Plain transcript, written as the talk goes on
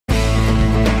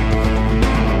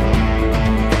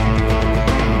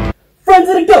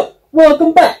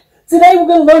welcome back. Today we're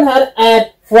going to learn how to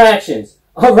add fractions.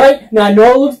 Alright, now I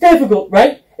know it looks difficult,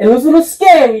 right? It looks a little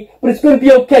scary, but it's going to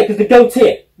be okay because the goat's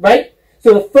here, right?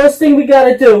 So the first thing we got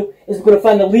to do is we're going to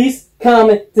find the least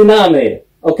common denominator,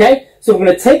 okay? So we're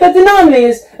going to take our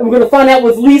denominators and we're going to find out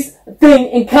what's least thing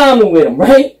in common with them,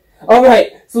 right?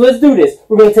 Alright, so let's do this.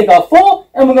 We're going to take our 4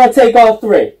 and we're going to take our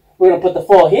 3. We're going to put the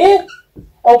 4 here and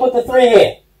we'll put the 3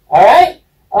 here. Alright?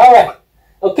 Alright.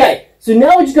 Okay, so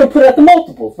now we're just going to put out the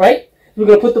multiples, right? We're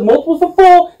going to put the multiples for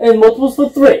 4 and multiples for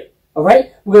 3.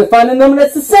 Alright? We're going to find a number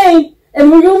that's the same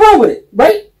and we're going to run with it,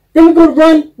 right? Then we're going to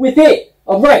run with it.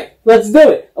 Alright, let's do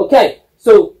it. Okay,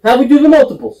 so how we do the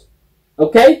multiples?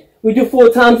 Okay, we do 4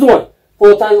 times 1.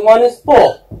 4 times 1 is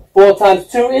 4. 4 times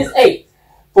 2 is 8.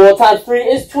 4 times 3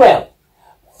 is 12.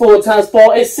 4 times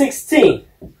 4 is 16.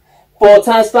 4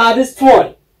 times 5 is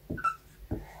 20.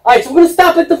 Alright, so we're going to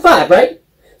stop at the 5, right?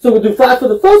 So we'll do 5 for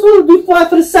the first one, we'll do 5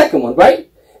 for the second one,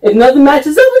 right? If nothing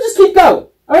matches up, we'll just keep going.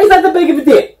 Alright, it's not that big of a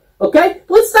deal. Okay?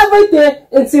 Let's stop right there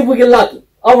and see if we get lucky.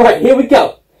 Alright, here we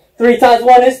go. 3 times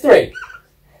 1 is 3.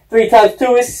 3 times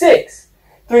 2 is 6.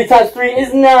 3 times 3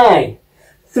 is 9.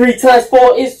 3 times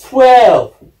 4 is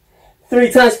 12.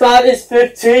 3 times 5 is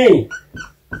 15.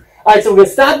 Alright, so we're going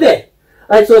to stop there.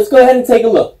 Alright, so let's go ahead and take a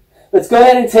look. Let's go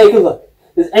ahead and take a look.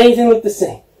 Does anything look the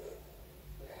same?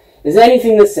 Is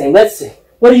anything the same? Let's see.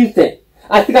 What do you think?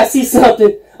 I think I see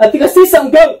something. I think I see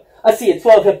something go. I see a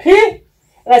 12 up here,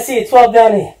 and I see a 12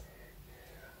 down here.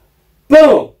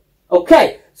 Boom.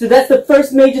 Okay, so that's the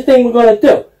first major thing we're going to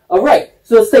do. Alright,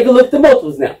 so let's take a look at the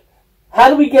multiples now. How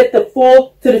do we get the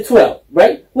 4 to the 12,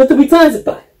 right? What do we times it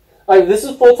by? Alright, this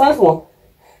is 4 times 1.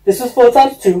 This is 4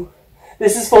 times 2.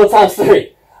 This is 4 times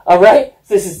 3. Alright,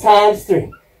 so this is times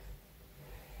 3.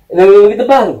 And then we look at the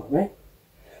bottom one, right?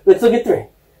 Let's look at 3.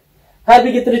 How do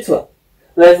we get to the 12?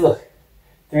 Let's look.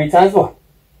 3 times 1.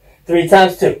 3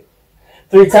 times 2.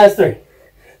 3 times 3.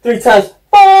 3 times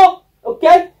 4.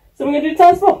 Okay? So we're going to do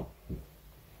times 4.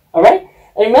 Alright?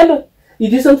 And remember, you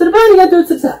do something to the bottom, you got to do it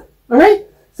to the top. Alright?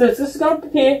 So this is going to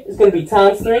be here, it's going to be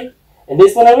times 3. And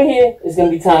this one over here is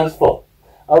going to be times 4.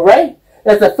 Alright?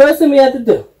 That's the first thing we have to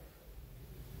do.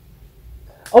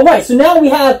 Alright, so now we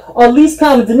have our least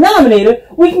common denominator,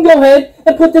 we can go ahead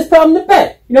and put this problem to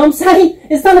bed. You know what I'm saying?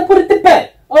 It's time to put it to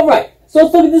bed. Alright, so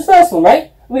let's look at this first one,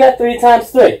 right? We got 3 times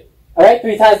 3. Alright,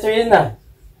 3 times 3 is 9.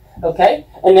 Okay,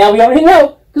 and now we already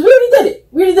know, because we already did it.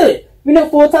 We already did it. We know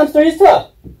 4 times 3 is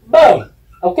 12. Boom.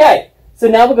 Okay, so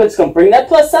now we're just going to bring that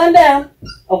plus sign down.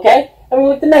 Okay, and we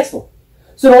look at the next one.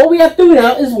 So all we have to do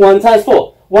now is 1 times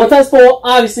 4. 1 times 4,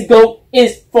 obviously,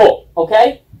 is 4.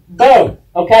 Okay, boom.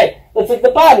 Okay, let's look at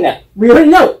the bottom now. We already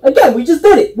know. Again, we just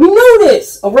did it. We know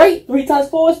this. Alright, 3 times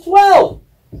 4 is 12.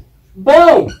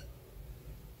 Boom.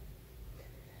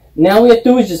 Now all we have to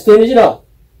do is just finish it off.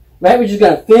 Right, we're just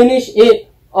going to finish it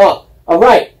off.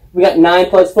 Alright, we got 9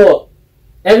 plus 4.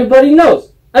 Everybody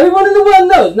knows. Everyone in the world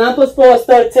knows. 9 plus 4 is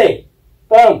 13.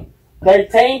 Boom.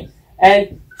 13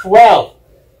 and 12.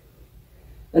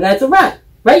 And that's a wrap.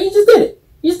 Right, you just did it.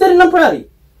 You just did it and I'm proud of you.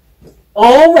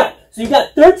 Alright. So you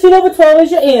got 13 over 12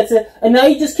 as your answer, and now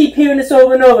you just keep hearing this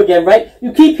over and over again, right?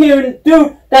 You keep hearing,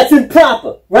 dude, that's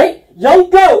improper, right? Young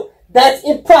goat, that's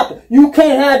improper. You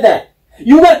can't have that.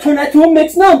 You gotta turn that to a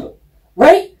mixed number,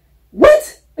 right?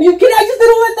 What? Are you kidding? I just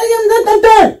did all that thing. I'm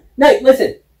done. Now,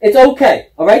 listen, it's okay,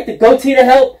 alright? The goat's here to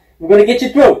help. We're gonna get you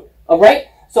through it, alright?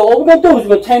 So all we're gonna do is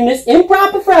we're gonna turn this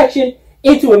improper fraction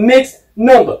into a mixed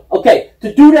number, okay?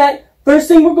 To do that, first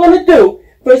thing we're gonna do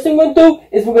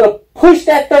is we're going to push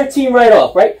that 13 right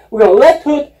off, right? We're going to left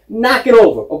hook, knock it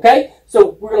over, okay?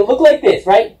 So we're going to look like this,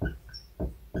 right?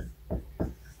 And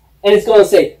it's going to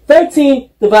say 13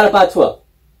 divided by 12,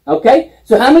 okay?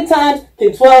 So how many times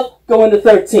can 12 go into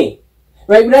 13?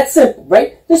 Right? Well, that's simple,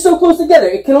 right? They're so close together.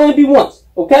 It can only be once,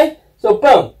 okay? So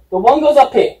boom, the 1 goes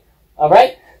up here, all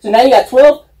right? So now you got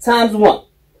 12 times 1,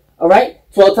 all right?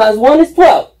 12 times 1 is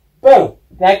 12. Boom,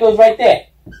 that goes right there,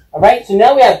 all right? So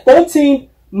now we have 13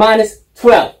 minus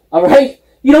 12, alright?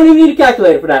 You don't even need a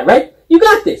calculator for that, right? You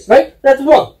got this, right? That's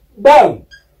 1. Boom.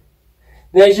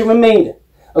 There's your remainder.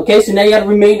 Okay, so now you got a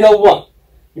remainder of 1.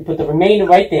 You put the remainder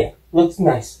right there. Looks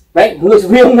nice, right? It looks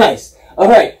real nice.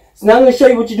 Alright, so now I'm going to show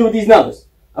you what you do with these numbers.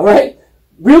 Alright?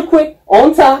 Real quick,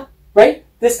 on top, right?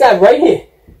 This guy right here.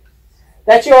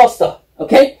 That's your all-star,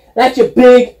 okay? That's your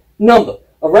big number,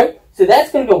 alright? So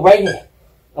that's going to go right here,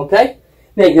 okay?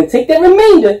 Now you're going to take that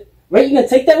remainder, right? You're going to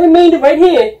take that remainder right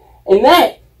here, and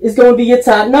that is going to be your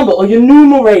top number, or your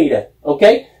numerator,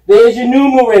 okay? There's your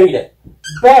numerator.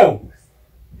 Boom.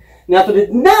 Now for the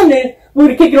denominator, we're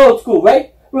going to kick it old school,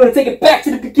 right? We're going to take it back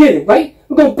to the beginning, right?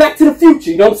 We're going back to the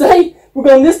future, you know what I'm saying? We're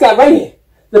going this guy right here,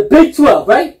 the big 12,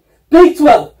 right? Big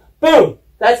 12. Boom.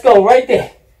 Let's go right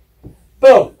there.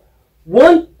 Boom.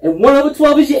 1 and 1 over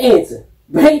 12 is your answer.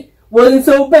 Right? Wasn't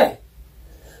so bad.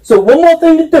 So one more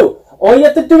thing to do. All you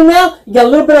have to do now, you got a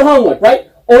little bit of homework,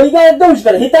 right? All you gotta do is you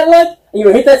gotta hit that like and you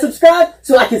gotta hit that subscribe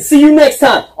so I can see you next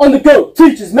time on the Go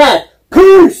Teachers Math.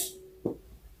 Peace!